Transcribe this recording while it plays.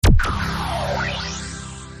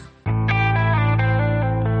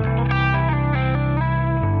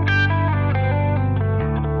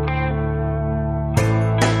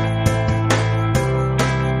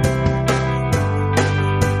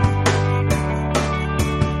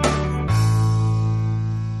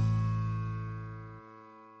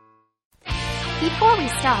Before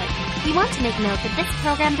we start, we want to make note that this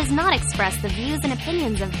program does not express the views and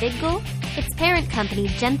opinions of VidGul, its parent company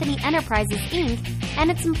Genthany Enterprises, Inc., and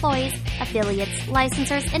its employees, affiliates,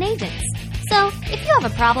 licensors, and agents. So, if you have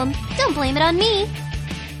a problem, don't blame it on me.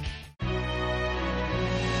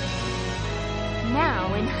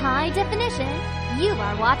 Now, in high definition, you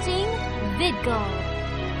are watching VidGul.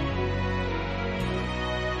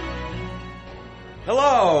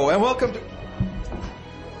 Hello, and welcome to...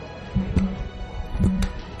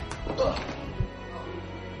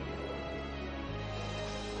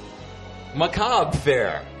 Macabre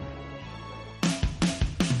Fair.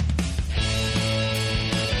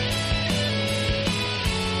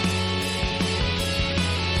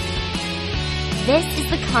 This is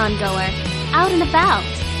the Congoer, out and about.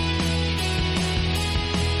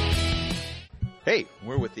 Hey,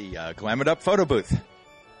 we're with the Glam It Up photo booth.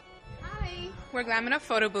 Hi, we're Glam It Up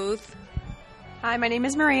Photo Booth. Hi, my name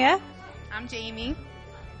is Maria. I'm Jamie.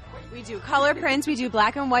 We do color prints, we do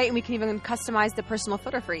black and white, and we can even customize the personal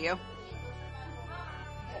photo for you.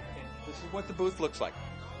 This is what the booth looks like.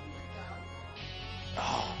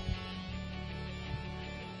 Oh.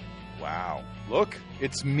 Wow. Look,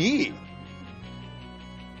 it's me.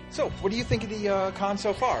 So, what do you think of the con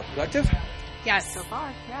so far? Productive? Yes, So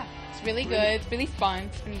far, yeah. it's really good. It's really fun.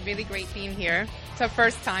 It's been really great being here. It's our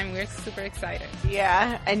first time. We're super excited.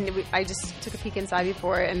 Yeah, and I just took a peek inside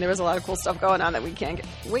before, and there was a lot of cool stuff going on that we can't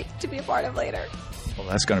wait to be a part of later. Well,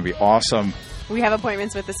 that's going to be awesome. We have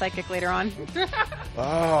appointments with the psychic later on.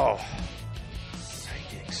 Oh.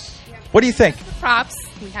 Psychics. What do you think? Props.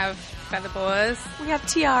 We have feather boas, We have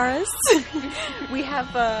tiaras. We have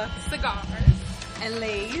cigars, and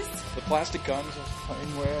leis. The plastic guns I was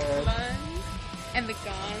playing with. guns, and the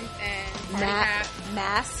guns, and party hats.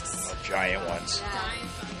 Masks. Oh, giant ones.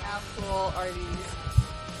 How cool are these?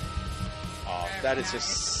 Oh, that is the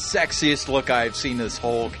sexiest look I've seen this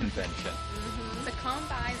whole convention. So come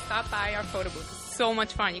by, stop by our photo booth. It's so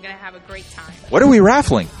much fun. You're going to have a great time. What are we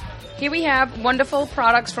raffling? Here we have wonderful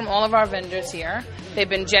products from all of our vendors here. They've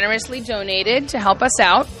been generously donated to help us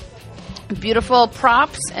out. Beautiful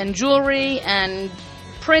props and jewelry and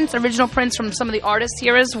prints, original prints from some of the artists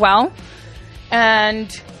here as well.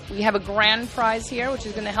 And we have a grand prize here, which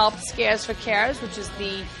is going to help Scares for Cares, which is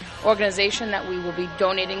the organization that we will be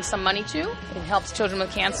donating some money to. It helps children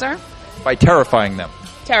with cancer. By terrifying them.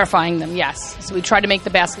 Terrifying them, yes. So we try to make the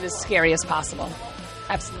basket as scary as possible.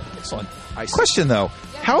 Absolutely. Excellent. Question, though.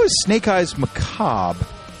 How is Snake Eyes macabre?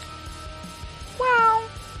 Well,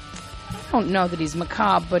 I don't know that he's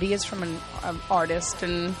macabre, but he is from an artist,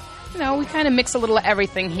 and, you know, we kind of mix a little of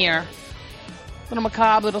everything here. Little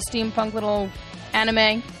macabre, little steampunk, little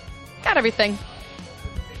anime. Got everything.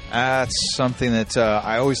 That's something that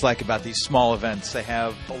I always like about these small events. They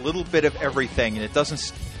have a little bit of everything, and it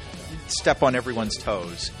doesn't step on everyone's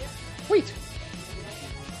toes. Wait.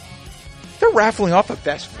 They're raffling off a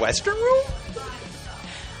Best Western room?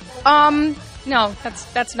 No,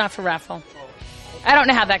 that's not for raffle. I don't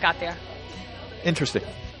know how that got there. Interesting.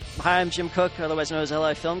 Hi, I'm Jim Cook, otherwise known as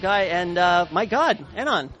LI Film Guy, and my God,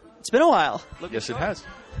 Anon, it's been a while. Yes, it has.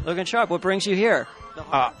 Looking sharp. What brings you here?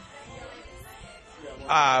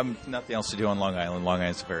 Nothing else to do on Long Island. Long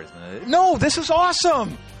Island Safari. No, this is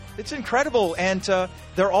awesome. It's incredible, and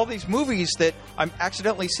there are all these movies that I'm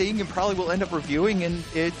accidentally seeing and probably will end up reviewing, and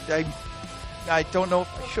I don't know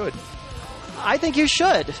if I should. I think you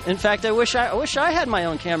should. In fact, I wish I had my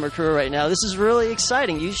own camera crew right now. This is really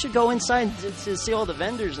exciting. You should go inside to see all the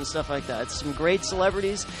vendors and stuff like that. Some great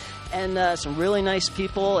celebrities and some really nice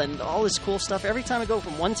people and all this cool stuff. Every time I go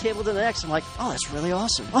from one table to the next, I'm like, oh, that's really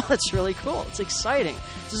awesome. Oh, that's really cool. It's exciting.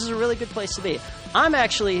 This is a really good place to be. I'm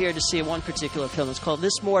actually here to see one particular film. It's called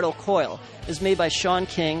This Mortal Coil. It's made by Sean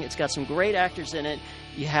King. It's got some great actors in it.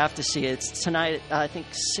 You have to see it. It's tonight, I think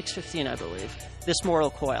 6:15, I believe. This Mortal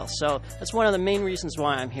Coil. So that's one of the main reasons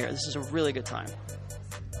why I'm here. This is a really good time.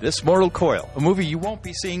 This Mortal Coil, a movie you won't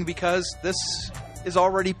be seeing because this is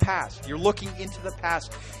already past. You're looking into the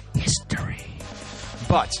past history.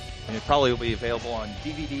 But it probably will be available on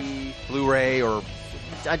DVD, Blu-ray, or...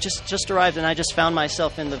 I just arrived and I just found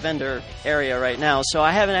myself in the vendor area right now, so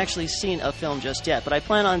I haven't actually seen a film just yet, but I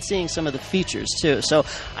plan on seeing some of the features too. So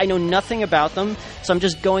I know nothing about them, so I'm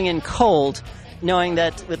just going in cold, knowing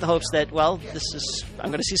that with the hopes that, well,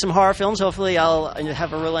 I'm going to see some horror films. Hopefully I'll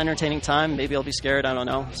have a real entertaining time. Maybe I'll be scared. I don't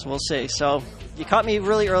know. So we'll see. So you caught me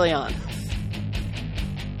really early on.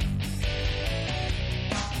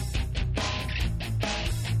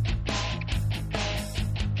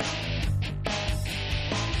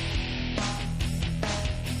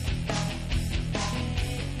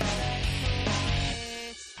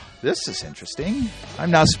 This is interesting.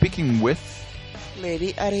 I'm now speaking with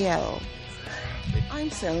Lady Ariel. I'm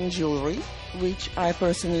selling jewelry, which I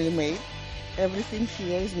personally made. Everything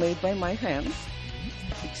here is made by my hands,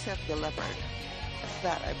 except the leopard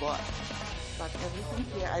that I bought. But everything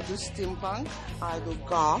here, I do steampunk, I do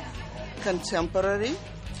goth, contemporary.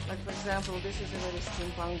 Like, for example, this is a very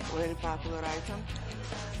steampunk, very popular item.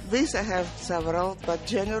 These I have several, but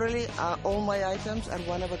generally all my items are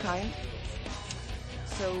one of a kind.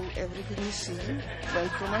 So everything you see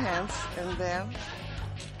went through my hands, and then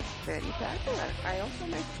very popular. I also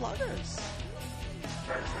make floggers.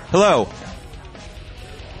 Hello.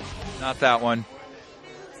 Not that one.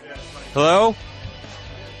 Hello?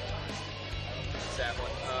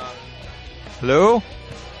 Hello?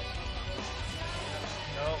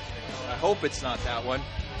 No. I hope it's not that one.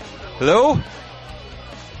 Hello?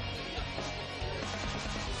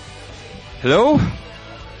 Hello?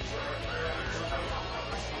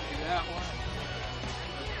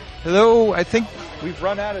 Hello? I think we've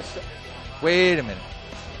run out of... Wait a minute.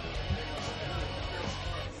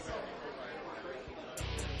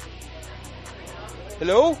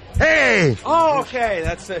 Hello? Hey! Oh, okay.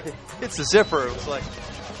 It's the zipper. It was like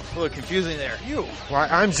a little confusing there. You. Well,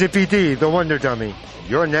 I'm Zippy D, the Wonder Dummy.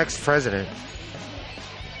 Your next president.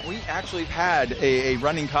 We actually have had a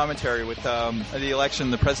running commentary with the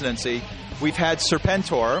election, the presidency. We've had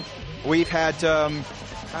Serpentor. We've had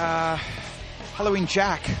Halloween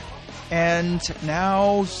Jack. And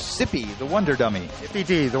now Zippy, the Wonder Dummy. Zippy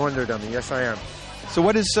D, the Wonder Dummy. Yes, I am. So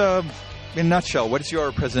what is, in a nutshell, what is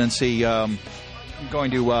your presidency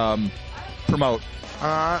going to promote?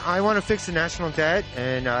 I want to fix the national debt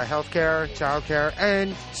and healthcare, childcare,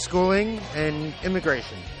 and schooling and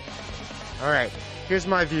immigration. All right, here's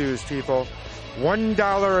my views, people.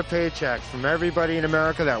 $1 a paycheck from everybody in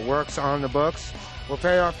America that works on the books will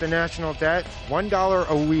pay off the national debt. $1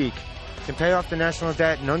 a week can pay off the national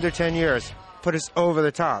debt in under 10 years, put us over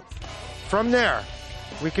the top. From there,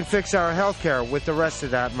 we can fix our healthcare with the rest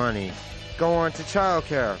of that money. Go on to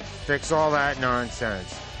childcare, fix all that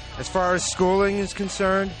nonsense. As far as schooling is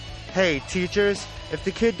concerned, hey, teachers, if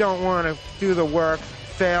the kid don't want to do the work,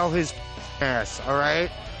 fail his ass, all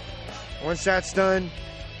right? Once that's done,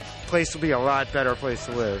 the place will be a lot better place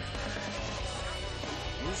to live.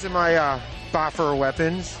 These are my Boffer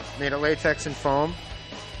weapons, made of latex and foam.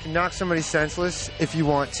 You can knock somebody senseless if you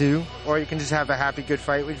want to, or you can just have a happy, good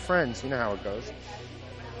fight with your friends. You know how it goes.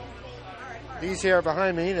 These here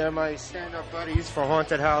behind me, they're my stand-up buddies for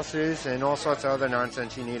haunted houses and all sorts of other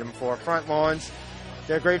nonsense you need them for. Front lawns,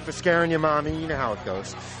 they're great for scaring your mommy. You know how it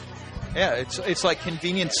goes. Yeah, it's like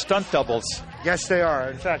convenient stunt doubles. Yes, they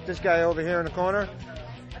are. In fact, this guy over here in the corner,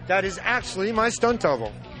 that is actually my stunt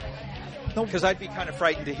double. No, because I'd be kind of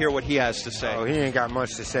frightened to hear what he has to say. Oh, he ain't got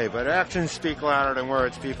much to say, but actions speak louder than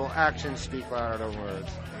words, people. Actions speak louder than words.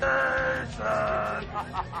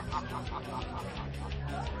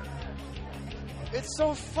 It's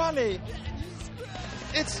so funny.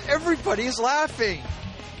 Everybody's laughing.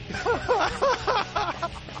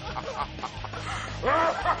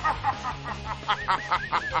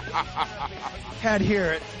 Can't hear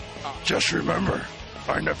it. Just remember,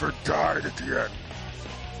 I never died at the end.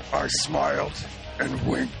 I smiled and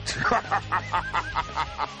winked.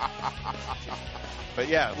 But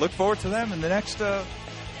yeah, look forward to them in the next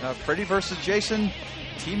Freddy versus Jason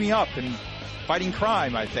teaming up and fighting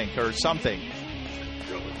crime, I think, or something.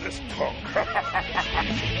 Killing this punk.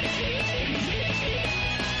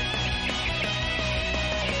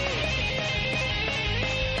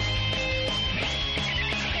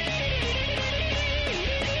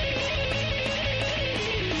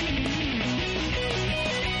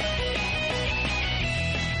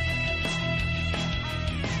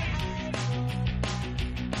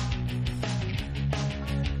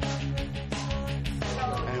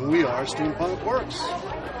 We are Steampunk Works.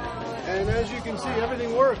 And as you can see,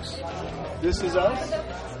 everything works. This is us,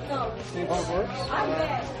 Steampunk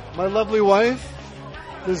Works. My lovely wife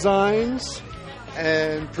designs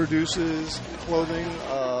and produces clothing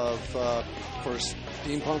for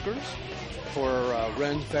steampunkers, for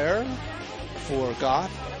Ren Fair, for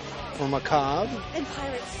Goth, for Macabre. And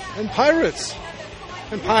pirates. And pirates.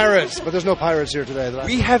 And pirates. But there's no pirates here today.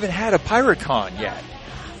 We haven't had a Pirate Con yet.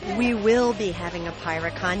 We will be having a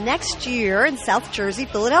PyraCon next year in South Jersey,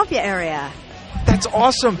 Philadelphia area. That's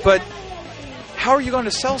awesome, but how are you going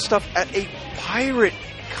to sell stuff at a Pirate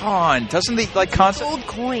Con? Doesn't the concept old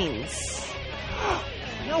coins?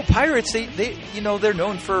 No, pirates. They they're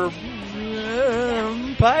known for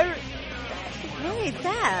pirate. Right,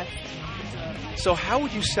 theft. So how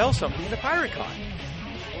would you sell something at a Pirate Con?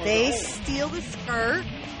 They steal the skirt,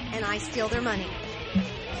 and I steal their money.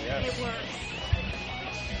 Yes. It works.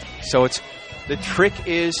 So The trick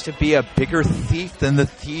is to be a bigger thief than the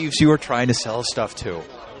thieves you are trying to sell stuff to.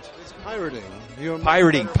 It's pirating.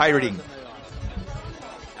 Pirating.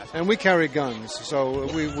 And we carry guns, so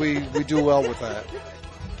we do well with that.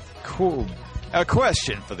 Cool. A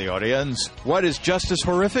question for the audience. What is just as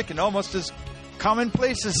horrific and almost as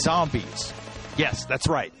commonplace as zombies? Yes, that's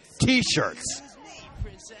right. T-shirts.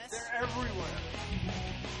 They're everywhere.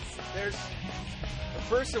 There's a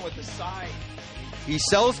person with a sign. He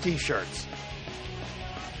sells T-shirts.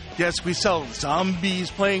 Yes, we sell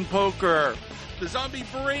zombies playing poker, the zombie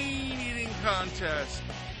brain eating contest,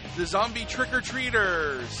 the zombie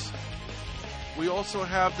trick-or-treaters. We also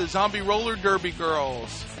have the zombie roller derby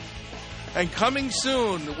girls. And coming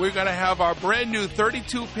soon, we're going to have our brand new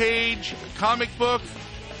 32-page comic book,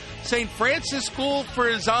 St. Francis School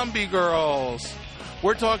for Zombie Girls.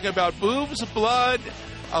 We're talking about boobs, blood,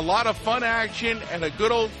 a lot of fun action, and a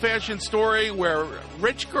good old-fashioned story where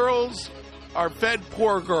rich girls are fed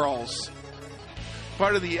poor girls.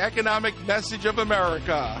 Part of the economic message of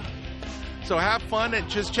America. So have fun and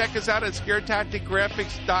just check us out at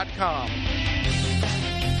scaretacticgraphics.com.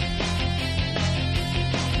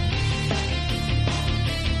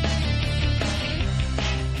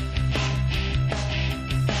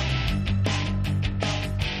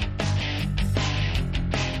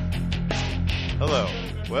 Hello.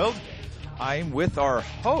 Well, I'm with our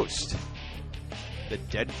host, the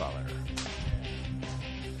Deadfather.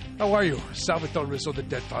 How are you? Salvatore Rizzo, the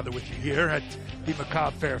Deadfather, with you here at the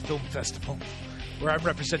Macabre Fair Film Festival, where I'm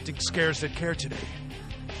representing Scares That Care today,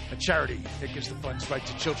 a charity that gives the funds right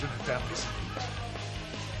to children and families in need.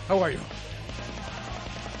 How are you?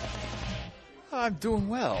 I'm doing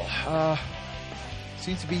well.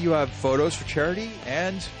 Seems to be you have photos for charity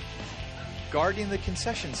and guarding the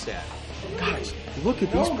concession stand. Guys, look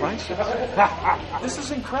at these prices. This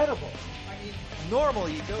is incredible. I mean,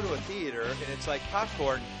 normally you go to a theater and it's like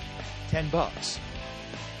popcorn, $10.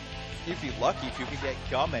 You'd be lucky if you could get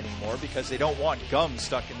gum anymore because they don't want gum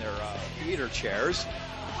stuck in their theater chairs.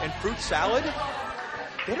 And fruit salad?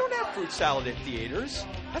 They don't have fruit salad at theaters.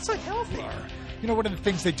 That's like healthy. You know, one of the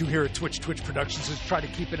things they do here at Twitch Productions is try to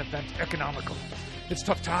keep an event economical. It's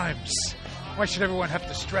tough times. Why should everyone have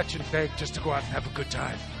to stretch and beg just to go out and have a good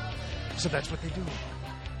time? So that's what they do.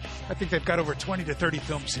 I think they've got over 20 to 30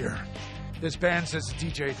 films here. There's bands, there's a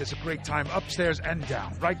DJ, there's a great time upstairs and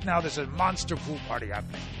down. Right now, there's a monster pool party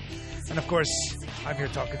happening. And of course, I'm here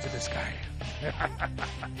talking to this guy.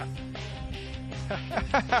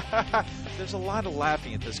 There's a lot of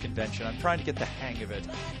laughing at this convention. I'm trying to get the hang of it.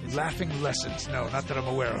 Laughing lessons? No, not that I'm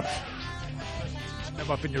aware of. I'm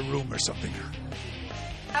up in your room or something.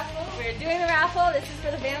 We're doing a raffle. This is for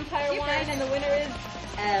the vampire wine, and the winner is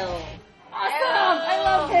L. Awesome! I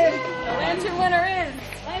love him. The lantern winner is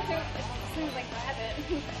Lantern. As soon as I grab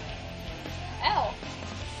it, L.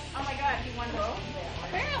 Oh my God, he won both.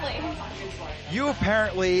 Apparently. You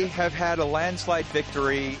apparently have had a landslide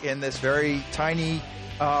victory in this very tiny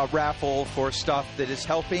raffle for stuff that is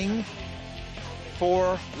helping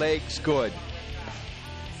Four Legs Good.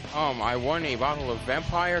 I won a bottle of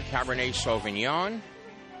Vampire Cabernet Sauvignon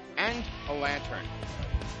and a lantern.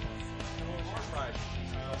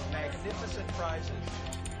 Magnificent prizes.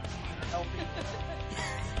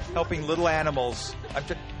 Helping little animals. I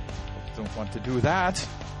don't want to do that.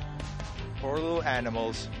 Poor little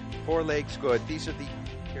animals. 4 Legs Good. These are the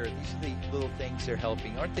little things they're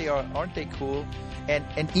helping. Aren't they cool?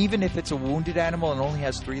 And even if it's a wounded animal and only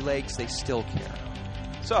has 3 legs, they still care.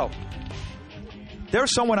 So,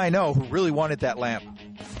 there's someone I know who really wanted that lamp.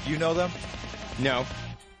 Do you know them? No.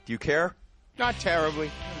 Do you care? Not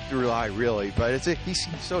terribly. Really, but he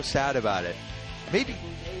seems so sad about it. Maybe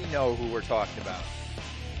you know who we're talking about.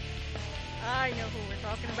 I know who we're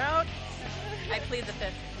talking about. I plead the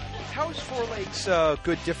fifth. How is 4 Legs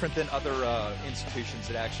Good different than other institutions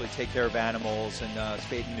that actually take care of animals and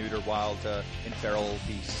spade and neuter wild and feral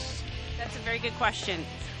beasts? That's a very good question.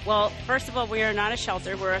 Well, first of all, we are not a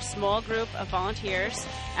shelter. We're a small group of volunteers,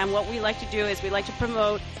 and what we like to do is we like to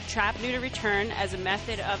promote trap, neuter, return as a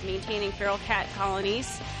method of maintaining feral cat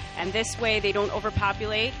colonies, and this way they don't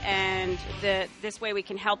overpopulate, and this way we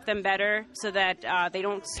can help them better so that they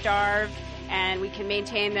don't starve, and we can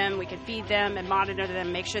maintain them, we can feed them and monitor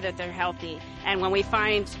them, make sure that they're healthy. And when we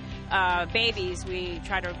find babies, we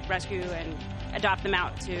try to rescue and adopt them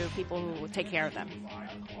out to people who will take care of them.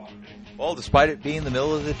 Well, despite it being the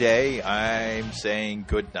middle of the day, I'm saying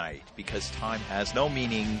good night because time has no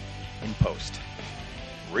meaning in post.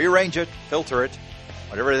 Rearrange it, filter it,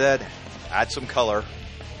 whatever that, add some color,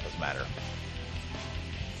 doesn't matter.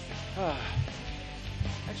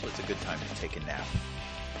 Actually, it's a good time to take a nap.